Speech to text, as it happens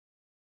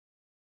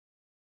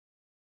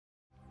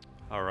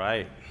All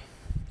right.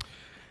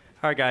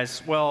 All right,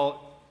 guys.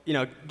 Well,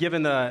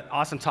 given the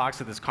awesome talks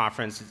at this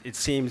conference, it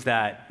seems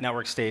that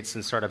network states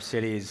and startup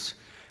cities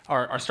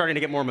are starting to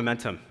get more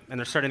momentum, and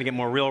they're starting to get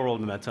more real-world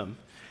momentum.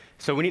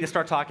 So we need to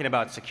start talking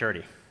about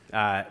security.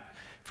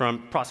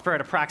 From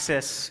prosperity to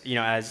praxis,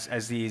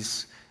 as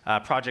these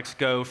projects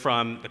go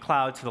from the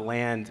cloud to the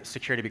land,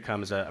 security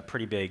becomes a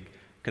pretty big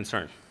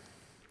concern.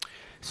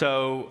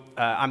 So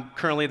I'm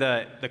currently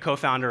the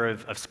co-founder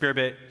of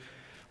Spearbit.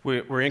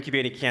 We're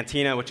incubating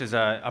Cantina, which is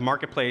a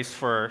marketplace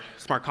for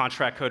smart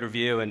contract code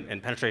review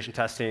and penetration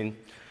testing.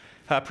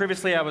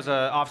 Previously, I was an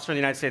officer in the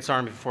United States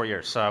Army for 4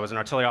 years. So I was an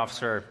artillery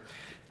officer.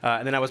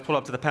 And then I was pulled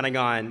up to the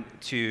Pentagon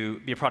to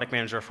be a product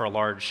manager for a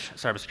large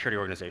cybersecurity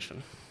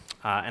organization.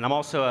 And I'm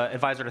also an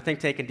advisor to think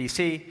tank in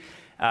DC,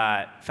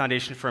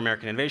 Foundation for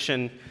American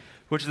Innovation,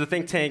 which is a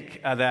think tank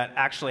that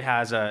actually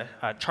has a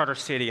charter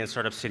city and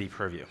startup city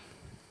purview.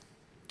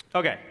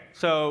 OK,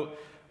 so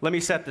let me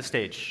set the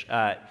stage.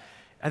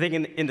 I think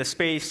in the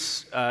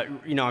space,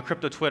 on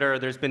crypto Twitter,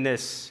 there's been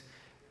this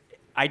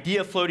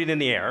idea floating in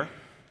the air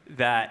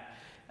that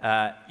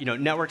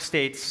network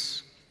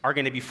states are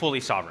going to be fully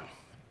sovereign,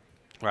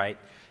 right?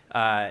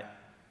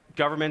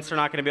 Governments are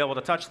not going to be able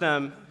to touch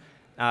them,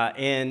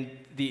 and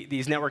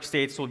these network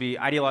states will be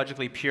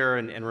ideologically pure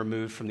and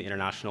removed from the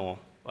international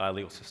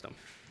legal system.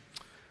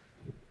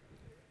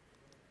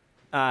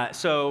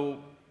 So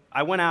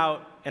I went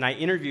out and I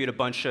interviewed a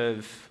bunch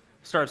of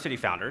startup city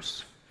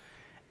founders.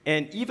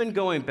 And even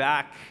going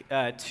back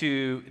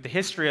to the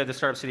history of the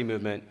startup city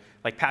movement,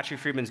 like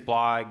Patrick Friedman's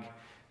blog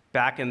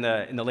back in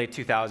the late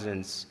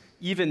 2000s,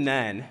 even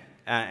then,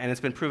 and it's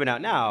been proven out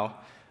now,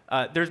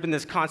 there's been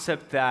this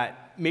concept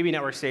that maybe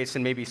network states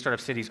and maybe startup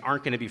cities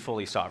aren't going to be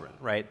fully sovereign,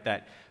 right?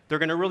 That they're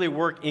going to really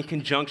work in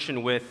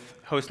conjunction with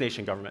host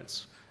nation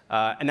governments.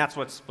 And that's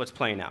what's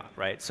playing out,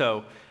 right?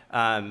 So,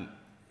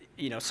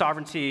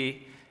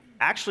 sovereignty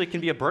actually can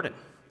be a burden.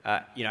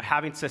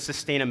 Having to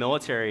sustain a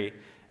military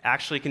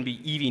actually can be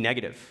EV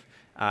negative.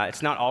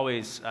 It's not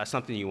always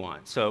something you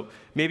want. So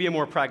maybe a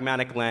more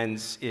pragmatic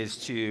lens is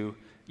to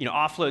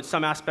offload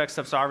some aspects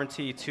of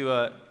sovereignty to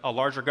a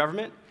larger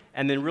government,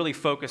 and then really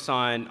focus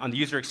on the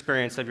user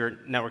experience of your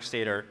network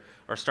state or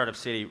startup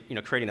city,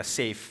 creating a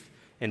safe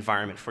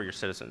environment for your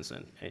citizens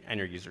and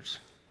your users.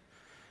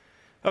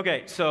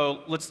 OK,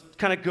 so let's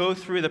kind of go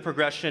through the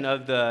progression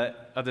of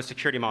the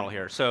security model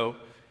here. So,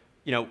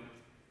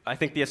 I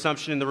think the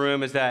assumption in the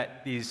room is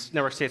that these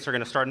network states are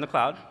going to start in the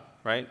cloud.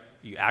 Right?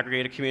 You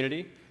aggregate a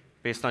community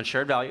based on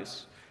shared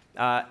values.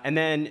 And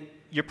then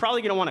you're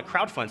probably going to want to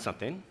crowdfund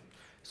something.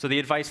 So the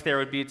advice there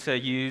would be to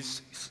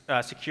use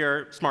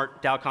secure,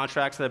 smart DAO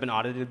contracts that have been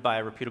audited by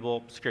a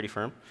reputable security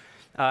firm.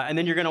 And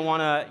then you're going to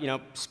want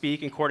to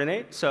speak and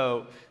coordinate.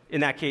 So in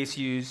that case,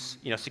 use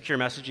secure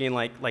messaging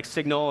like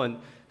Signal and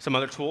some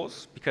other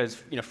tools,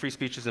 because free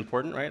speech is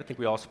important, right? I think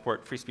we all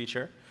support free speech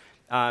here.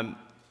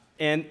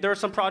 And there are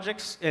some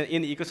projects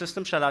in the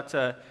ecosystem. Shout out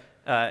to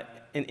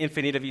an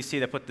Infinita VC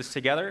that put this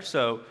together.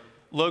 So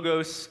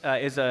Logos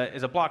is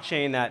a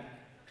blockchain that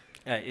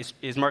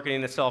is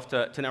marketing itself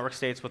to network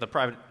states with a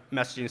private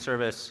messaging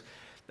service.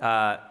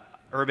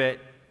 Urbit,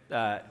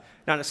 not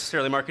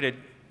necessarily marketed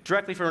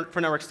directly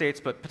for network states,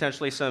 but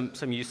potentially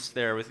some use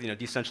there with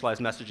decentralized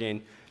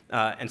messaging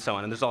and so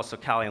on. And there's also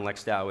Kali and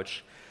LexDAO,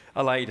 which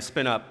allow you to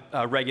spin up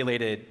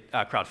regulated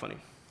crowdfunding.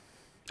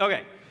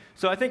 OK,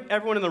 so I think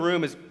everyone in the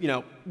room is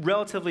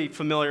relatively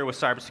familiar with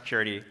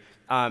cybersecurity.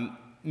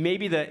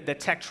 Maybe the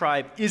tech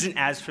tribe isn't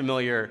as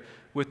familiar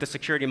with the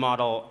security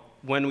model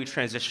when we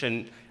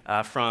transition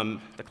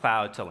from the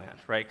cloud to land,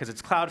 right? Because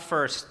it's cloud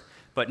first,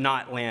 but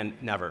not land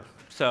never.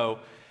 So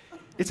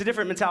it's a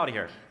different mentality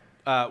here.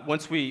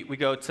 Once we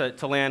go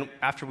to land,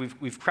 after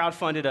we've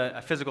crowdfunded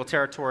a physical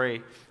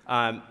territory,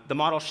 the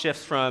model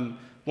shifts from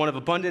one of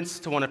abundance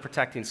to one of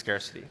protecting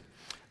scarcity.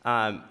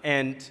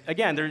 And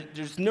again,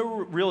 there's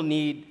no real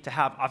need to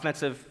have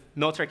offensive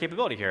military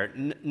capability here.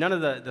 None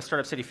of the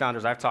startup city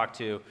founders I've talked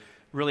to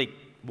really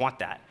want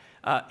that.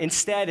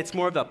 Instead, it's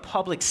more of a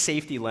public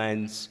safety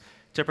lens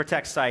to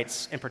protect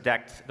sites and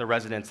protect the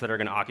residents that are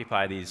going to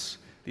occupy these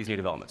new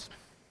developments.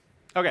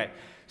 OK,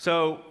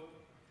 so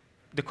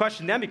the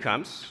question then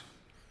becomes,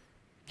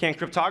 can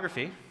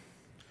cryptography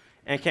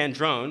and can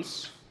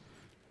drones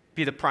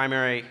be the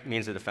primary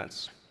means of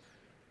defense?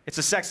 It's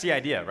a sexy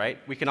idea, right?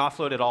 We can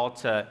offload it all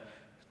to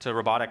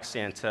robotics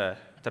and to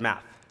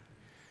math.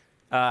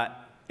 At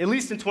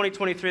least in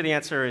 2023, the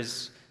answer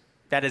is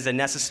that is a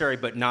necessary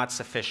but not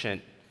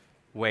sufficient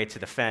way to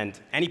defend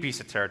any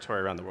piece of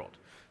territory around the world.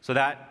 So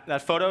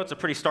that photo, it's a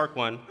pretty stark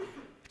one.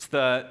 It's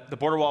the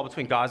border wall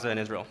between Gaza and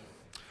Israel.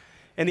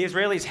 And the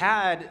Israelis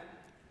had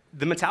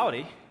the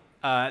mentality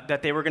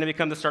that they were going to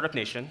become the startup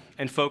nation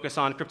and focus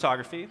on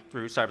cryptography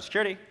through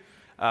cybersecurity,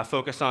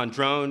 focus on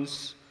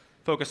drones,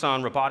 focus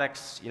on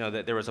robotics.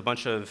 That there was a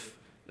bunch of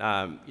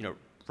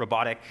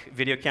robotic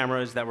video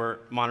cameras that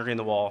were monitoring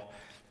the wall.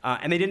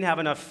 And they didn't have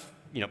enough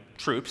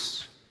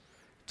troops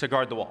to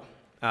guard the wall.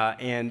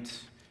 And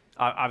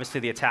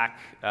obviously, the attack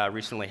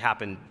recently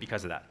happened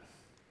because of that.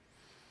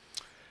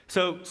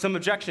 So some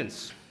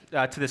objections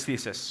to this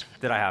thesis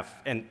that I have,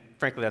 and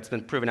frankly, that's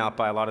been proven out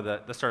by a lot of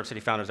the Startup City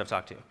founders I've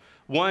talked to.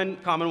 One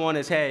common one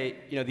is, hey,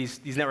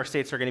 these network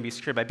states are going to be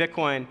secured by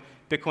Bitcoin.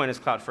 Bitcoin is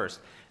cloud first.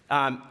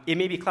 It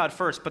may be cloud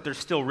first, but there's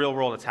still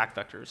real-world attack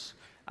vectors.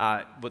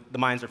 The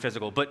mines are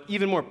physical. But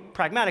even more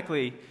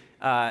pragmatically,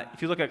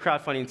 if you look at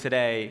crowdfunding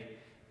today,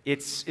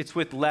 it's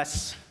with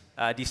less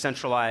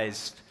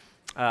decentralized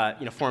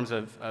forms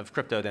of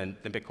crypto than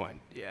Bitcoin.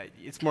 Yeah,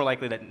 it's more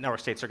likely that network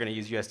states are going to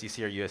use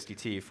USDC or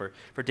USDT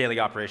for daily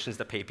operations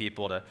that pay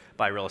people to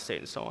buy real estate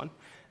and so on.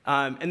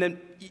 And then,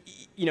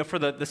 for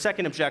the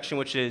second objection,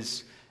 which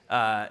is,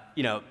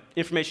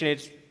 information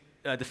age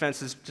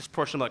defense is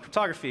disproportional about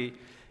cryptography.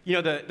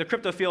 The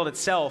crypto field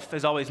itself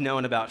has always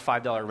known about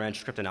 $5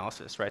 wrench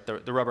cryptanalysis, right?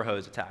 The rubber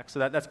hose attack. So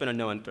that's been a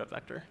known threat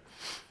vector.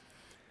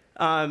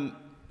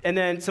 And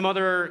then some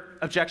other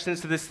objections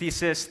to this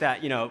thesis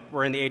that,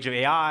 we're in the age of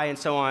AI and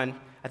so on.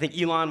 I think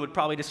Elon would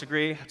probably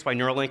disagree. That's why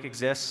Neuralink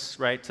exists,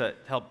 right, to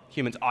help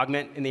humans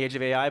augment in the age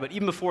of AI. But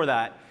even before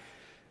that,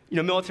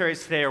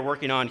 militaries today are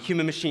working on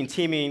human-machine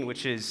teaming,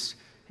 which is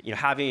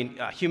having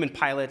human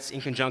pilots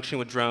in conjunction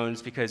with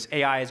drones, because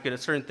AI is good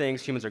at certain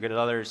things, humans are good at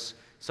others.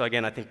 So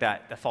again, I think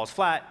that falls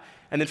flat.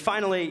 And then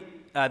finally,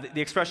 the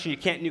expression, you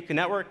can't nuke a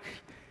network,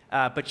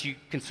 but you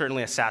can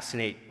certainly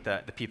assassinate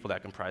the people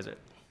that comprise it.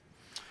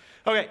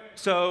 OK,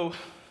 so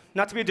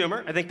not to be a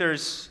doomer, I think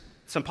there's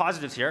some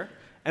positives here.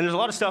 And there's a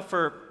lot of stuff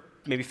for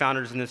maybe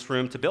founders in this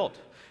room to build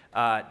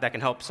that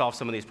can help solve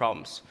some of these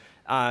problems.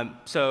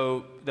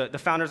 So the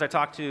founders I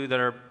talked to that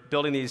are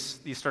building these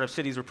startup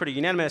cities were pretty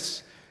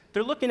unanimous.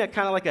 They're looking at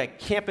kind of like a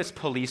campus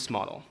police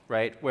model,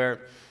 right?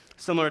 Where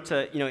similar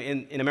to,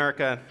 in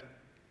America,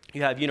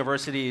 you have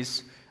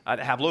universities that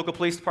have local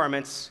police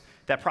departments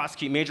that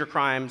prosecute major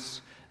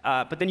crimes.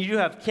 But then you do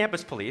have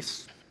campus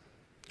police,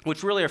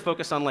 which really are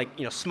focused on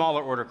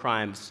smaller order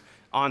crimes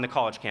on the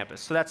college campus.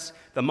 So that's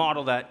the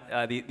model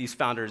that these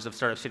founders of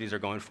startup cities are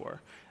going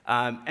for.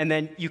 And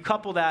then you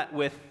couple that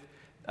with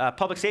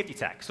public safety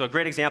tech. So a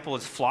great example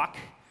is Flock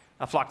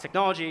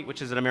Technology,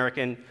 which is an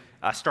American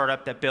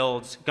startup that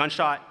builds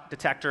gunshot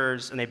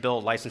detectors, and they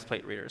build license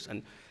plate readers.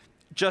 And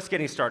just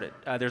getting started.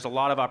 There's a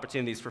lot of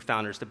opportunities for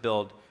founders to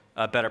build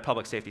better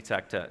public safety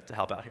tech to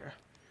help out here.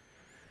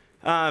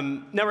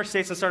 Network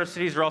states and startup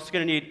cities are also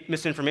going to need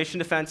misinformation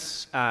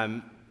defense,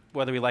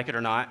 whether we like it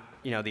or not.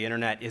 The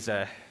internet is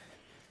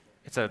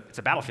it's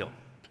a battlefield.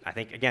 I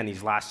think, again,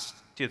 these last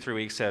 2 to 3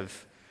 weeks have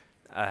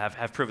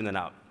proven that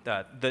out.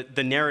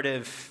 The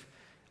narrative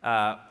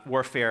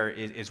warfare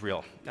is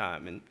real,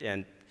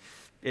 and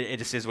it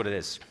just is what it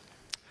is.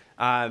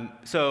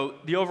 So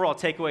the overall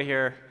takeaway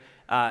here,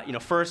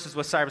 first is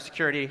with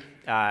cybersecurity.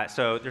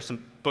 So there's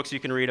some books you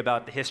can read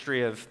about the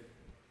history of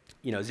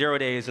 0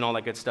 days and all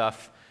that good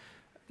stuff.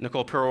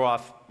 Nicole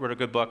Perwoff wrote a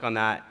good book on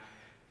that.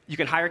 You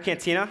can hire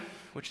Cantina,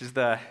 which is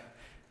the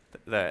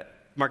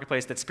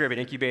marketplace that Spearbit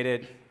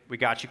incubated. We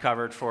got you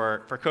covered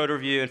for code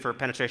review and for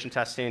penetration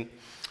testing.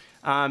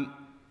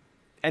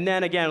 And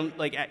then again,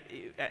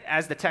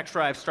 as the tech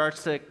drive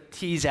starts to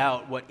tease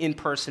out what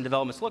in-person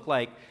developments look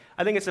like,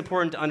 I think it's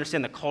important to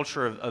understand the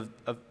culture of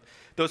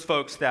those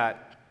folks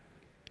that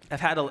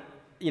have had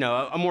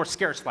a more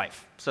scarce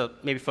life. So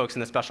maybe folks in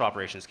the special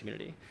operations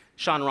community.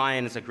 Sean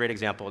Ryan is a great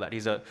example of that.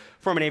 He's a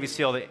former Navy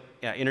SEAL that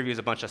interviews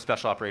a bunch of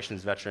special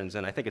operations veterans,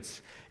 and I think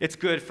it's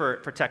good for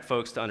tech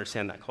folks to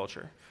understand that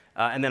culture.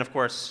 And then, of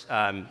course,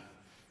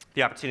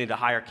 the opportunity to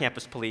hire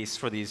campus police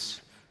for these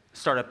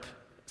startup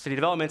city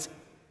developments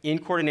in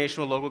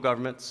coordination with local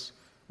governments,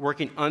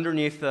 working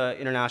underneath the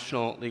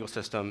international legal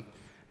system.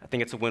 I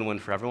think it's a win-win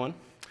for everyone.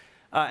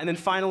 And then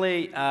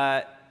finally,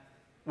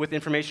 with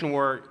information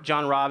war,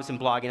 John Rob's been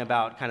blogging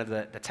about kind of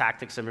the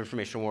tactics of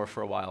information war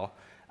for a while.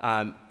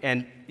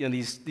 And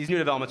these new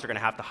developments are going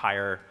to have to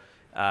hire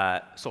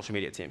social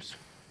media teams.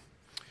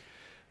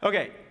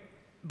 OK,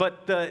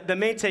 but the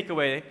main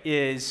takeaway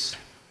is,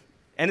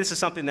 and this is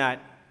something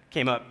that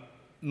came up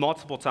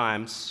multiple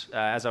times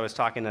as I was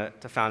talking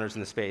to founders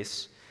in the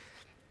space,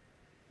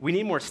 we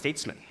need more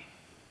statesmen.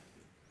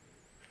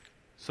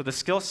 So the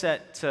skill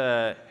set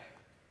to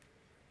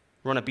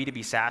run a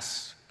B2B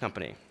SaaS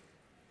company,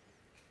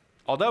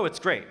 although it's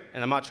great,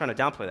 and I'm not trying to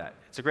downplay that,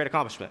 it's a great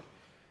accomplishment,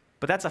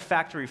 but that's a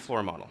factory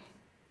floor model.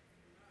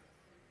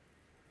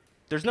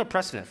 There's no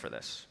precedent for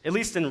this, at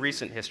least in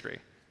recent history.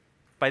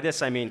 By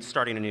this, I mean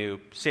starting a new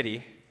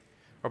city,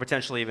 or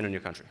potentially even a new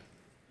country.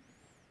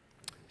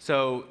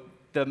 So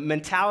the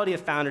mentality of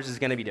founders is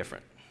going to be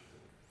different.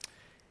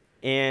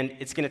 And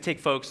it's going to take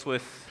folks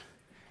with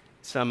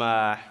some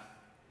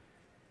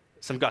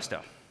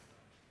gusto,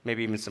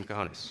 maybe even some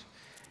cojones.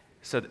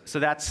 So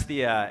that's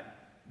the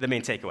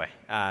main takeaway.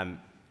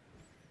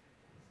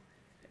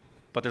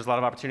 But there's a lot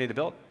of opportunity to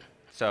build.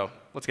 So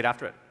let's get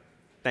after it.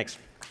 Thanks.